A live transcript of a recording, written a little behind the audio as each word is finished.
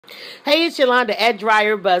Hey, it's Yolanda at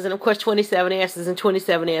Dryerbuzz, and of course 27 Answers and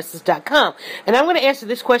 27answers.com. And I'm going to answer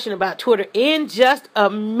this question about Twitter in just a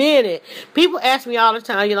minute. People ask me all the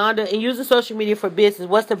time, Yolanda, in using social media for business,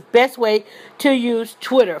 what's the best way to use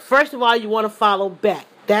Twitter? First of all, you want to follow back.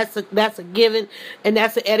 That's a given, and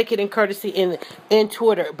that's an etiquette and courtesy in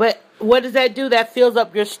Twitter. But what does that do? That fills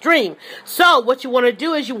up your stream. So what you want to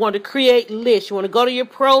do is you want to create lists. You want to go to your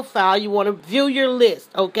profile. You want to view your list,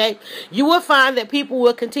 okay? You will find that people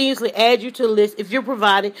will continuously add you to the list if you're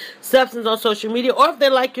providing substance on social media or if they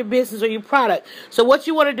like your business or your product. So what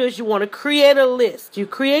you want to do is you want to create a list. You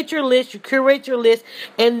create your list, you curate your list,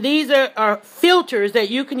 and these are filters that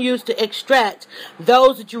you can use to extract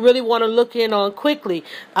those that you really want to look in on quickly.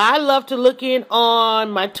 I love to look in on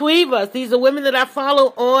my tweevas. These are women that I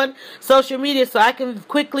follow on social media so I can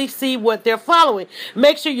quickly see what they're following.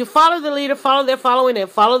 Make sure you follow the leader, follow their following, and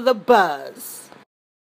follow the buzz.